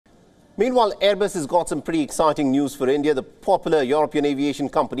Meanwhile, Airbus has got some pretty exciting news for India. The popular European aviation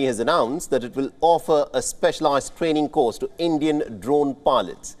company has announced that it will offer a specialized training course to Indian drone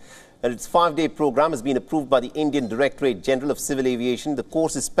pilots. And its 5-day program has been approved by the Indian Directorate General of Civil Aviation. The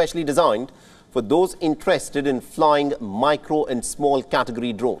course is specially designed for those interested in flying micro and small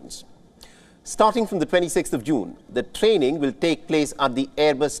category drones. Starting from the 26th of June, the training will take place at the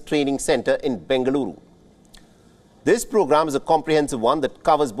Airbus Training Centre in Bengaluru. This program is a comprehensive one that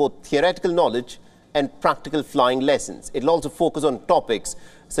covers both theoretical knowledge and practical flying lessons. It will also focus on topics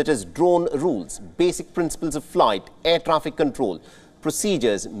such as drone rules, basic principles of flight, air traffic control,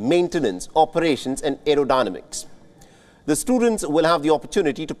 procedures, maintenance, operations and aerodynamics. The students will have the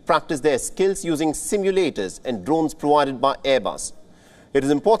opportunity to practice their skills using simulators and drones provided by Airbus. It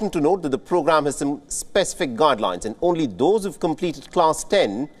is important to note that the program has some specific guidelines, and only those who've completed class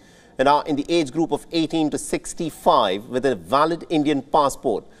 10 and are in the age group of 18 to 65 with a valid Indian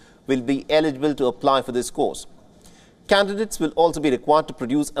passport will be eligible to apply for this course. Candidates will also be required to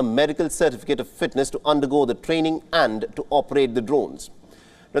produce a medical certificate of fitness to undergo the training and to operate the drones.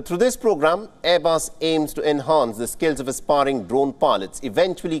 Now, through this program, Airbus aims to enhance the skills of aspiring drone pilots,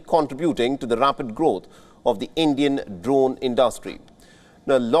 eventually contributing to the rapid growth of the Indian drone industry.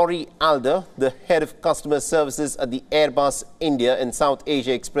 Now, Laurie Alder, the head of customer services at the Airbus India and South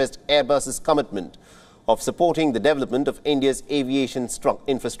Asia, expressed Airbus's commitment of supporting the development of India's aviation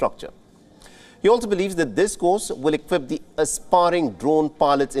infrastructure. He also believes that this course will equip the aspiring drone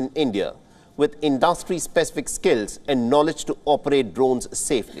pilots in India with industry-specific skills and knowledge to operate drones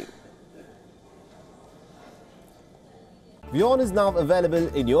safely. WION is now available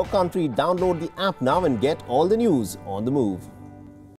in your country. Download the app now and get all the news on the move.